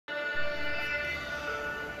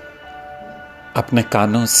अपने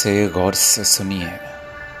कानों से गौर से सुनिए।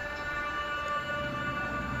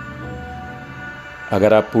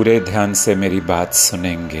 अगर आप पूरे ध्यान से मेरी बात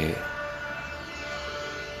सुनेंगे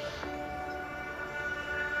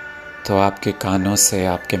तो आपके कानों से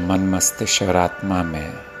आपके मन, मस्तिष्क और आत्मा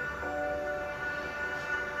में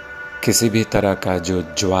किसी भी तरह का जो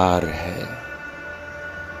ज्वार है,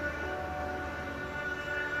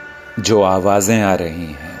 जो आवाजें आ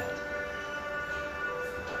रही हैं,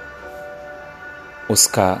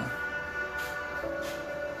 उसका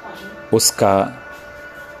उसका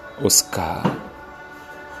उसका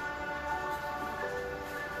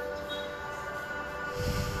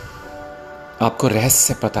आपको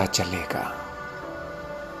रहस्य पता चलेगा।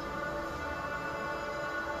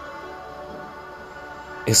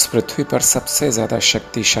 इस पृथ्वी पर सबसे ज्यादा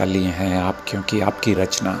शक्तिशाली हैं आप, क्योंकि आपकी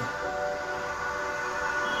रचना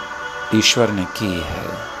ईश्वर ने की है।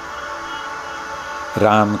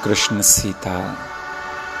 राम, कृष्ण, सीता,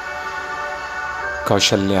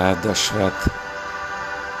 कौशल्या, दशरथ,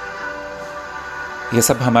 ये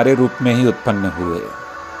सब हमारे रूप में ही उत्पन्न हुए।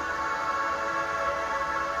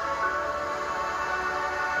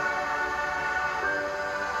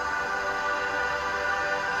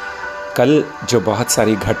 कल जो बहुत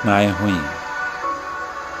सारी घटनाएं हुई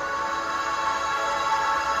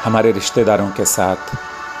हमारे रिश्तेदारों के साथ,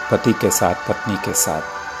 पति के साथ, पत्नी के साथ,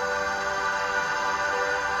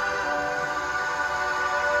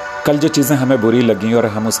 कल जो चीजें हमें बुरी लगी और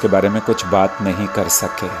हम उसके बारे में कुछ बात नहीं कर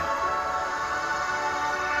सके,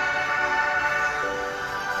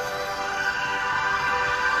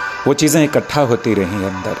 वो चीजें इकट्ठा होती रही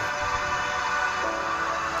अंदर।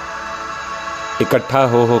 इकट्ठा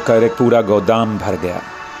हो होकर एक पूरा गोदाम भर गया।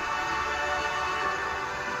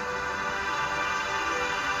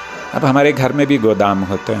 अब हमारे घर में भी गोदाम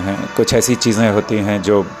होते हैं। कुछ ऐसी चीजें होती हैं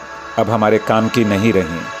जो अब हमारे काम की नहीं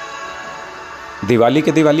रही। दिवाली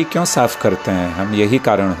के दिवाली क्यों साफ करते हैं हम? यही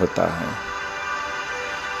कारण होता है।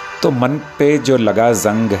 तो मन पे जो लगा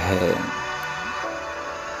जंग है,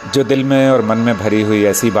 जो दिल में और मन में भरी हुई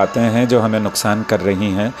ऐसी बातें हैं जो हमें नुकसान कर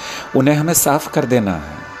रही हैं, उन्हें हमें साफ कर देना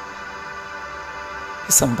है।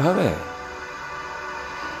 ये संभव है।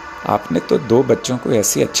 आपने तो 2 बच्चों को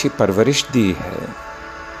ऐसी अच्छी परवरिश दी है।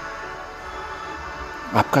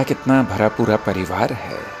 आपका कितना भरा पूरा परिवार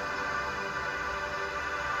है।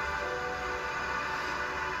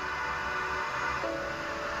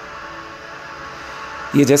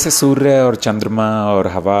 ये जैसे सूर्य और चंद्रमा और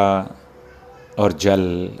हवा और जल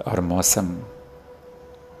और मौसम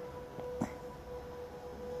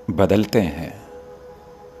बदलते हैं,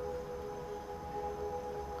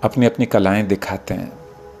 अपनी अपनी कलाएं दिखाते हैं।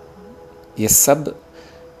 ये सब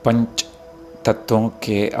पंच तत्वों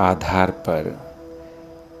के आधार पर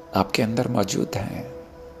आपके अंदर मौजूद हैं।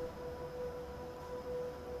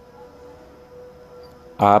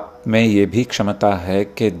 आप में ये भी क्षमता है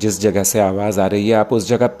कि जिस जगह से आवाज आ रही है आप उस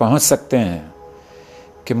जगह पहुंच सकते हैं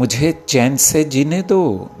कि मुझे चैन से जीने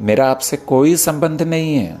दो, मेरा आपसे कोई संबंध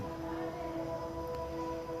नहीं है।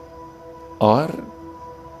 और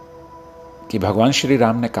कि भगवान श्री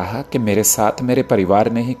राम ने कहा कि मेरे साथ मेरे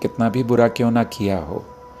परिवार ने ही कितना भी बुरा क्यों ना किया हो,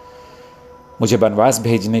 मुझे वनवास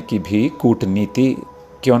भेजने की भी कूटनीति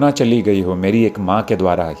क्यों ना चली गई हो मेरी एक मां के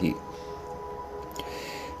द्वारा ही,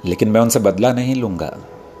 लेकिन मैं उनसे बदला नहीं लूंगा,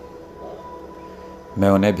 मैं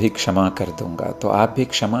उन्हें भी क्षमा कर दूंगा। तो आप भी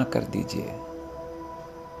क्षमा कर दीजिए।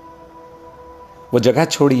 वो जगह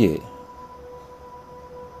छोड़िए,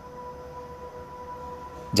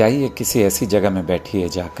 जाइए किसी ऐसी जगह में बैठिए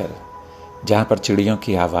जाकर जहां पर चिड़ियों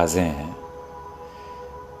की आवाजें हैं,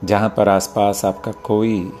 जहां पर आसपास आपका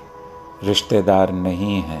कोई रिश्तेदार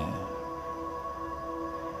नहीं है।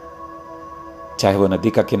 चाहे वो नदी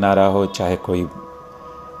का किनारा हो, चाहे कोई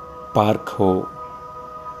पार्क हो,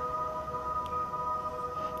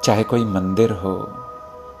 चाहे कोई मंदिर हो,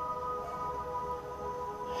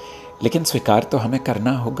 लेकिन स्वीकार तो हमें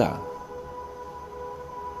करना होगा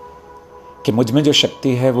कि मुझ में जो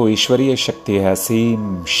शक्ति है वो ईश्वरीय शक्ति है,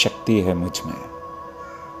 असीम शक्ति है मुझ में।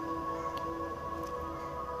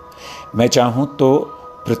 मैं चाहूं तो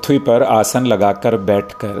पृथ्वी पर आसन लगाकर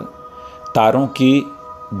बैठकर तारों की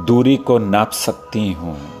दूरी को नाप सकती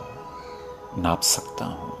हूं, नाप सकता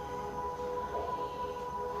हूं।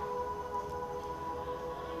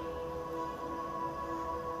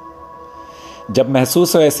 जब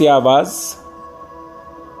महसूस हो ऐसी आवाज,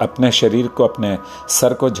 अपने शरीर को, अपने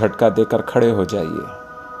सर को झटका देकर खड़े हो जाइए।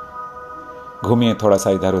 घूमिए थोड़ा सा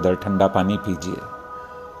इधर उधर, ठंडा पानी पीजिए,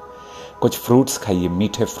 कुछ फ्रूट्स खाइए,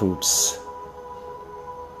 मीठे फ्रूट्स,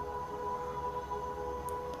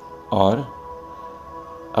 और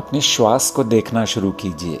अपनी श्वास को देखना शुरू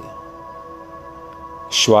कीजिए।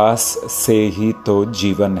 श्वास से ही तो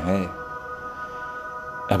जीवन है।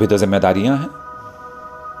 अभी तो जिम्मेदारियां हैं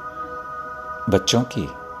बच्चों की।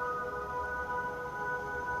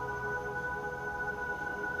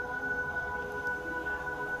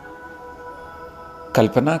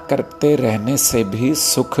 कल्पना करते रहने से भी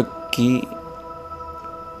सुख की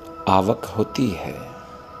आवक होती है।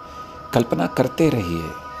 कल्पना करते रहिए,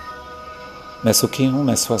 मैं सुखी हूं,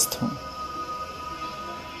 मैं स्वस्थ हूं,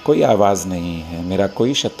 कोई आवाज नहीं है, मेरा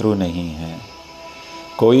कोई शत्रु नहीं है,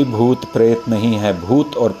 कोई भूत प्रेत नहीं है।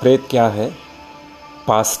 भूत और प्रेत क्या है?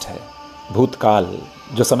 पास्ट है, भूतकाल।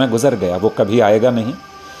 जो समय गुजर गया वो कभी आएगा नहीं,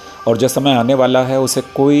 और जो समय आने वाला है उसे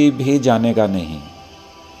कोई भी जानेगा नहीं।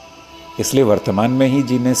 इसलिए वर्तमान में ही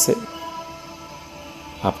जीने से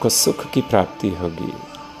आपको सुख की प्राप्ति होगी,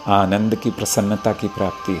 आनंद की, प्रसन्नता की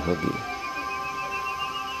प्राप्ति होगी।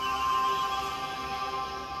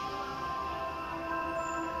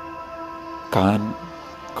 कान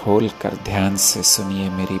खोलकर ध्यान से सुनिए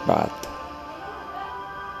मेरी बात।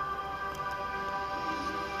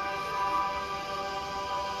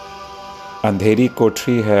 अंधेरी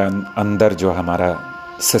कोठरी है अंदर जो हमारा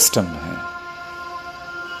सिस्टम है,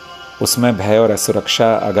 उसमें भय और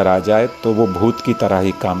असुरक्षा अगर आ जाए तो वो भूत की तरह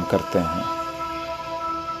ही काम करते हैं।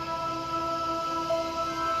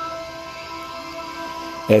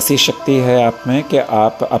 ऐसी शक्ति है आप में कि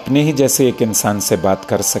आप अपने ही जैसे एक इंसान से बात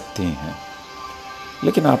कर सकती हैं,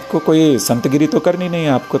 लेकिन आपको कोई संतगिरी तो करनी नहीं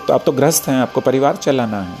है। आपको तो, आप तो गृहस्थ हैं, आपको परिवार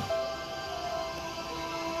चलाना है।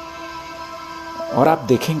 और आप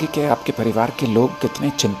देखेंगे कि आपके परिवार के लोग कितने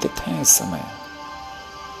चिंतित हैं इस समय।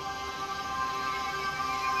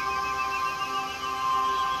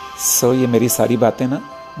 सो ये मेरी सारी बातें ना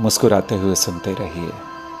मुस्कुराते हुए सुनते रहिए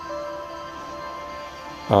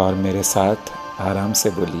और मेरे साथ आराम से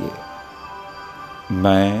बोलिए,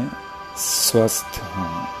 मैं स्वस्थ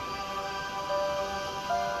हूं,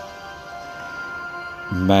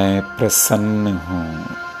 मैं प्रसन्न हूं,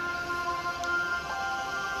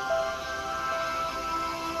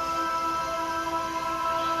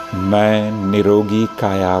 मैं निरोगी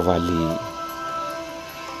काया वाली,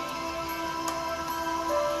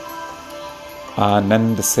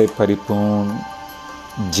 आनंद से परिपूर्ण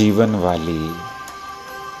जीवन वाली,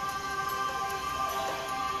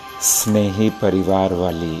 स्नेही परिवार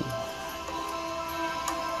वाली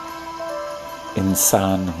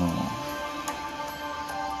इंसान हूं।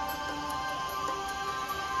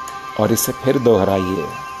 और इसे फिर दोहराइए।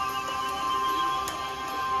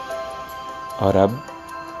 और अब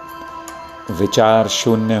विचार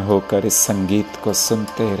शून्य होकर इस संगीत को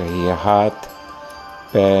सुनते रहिए। हाथ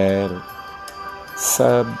पैर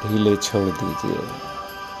सब ढीले छोड़ दीजिए।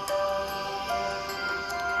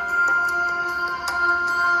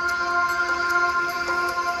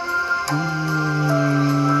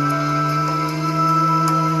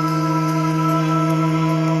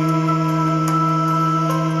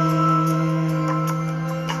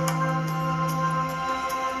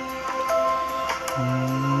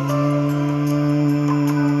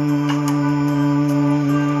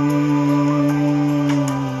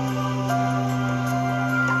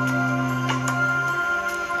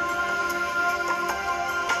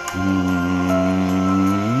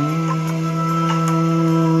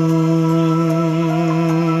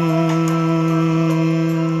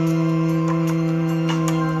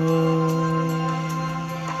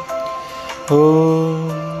 Oh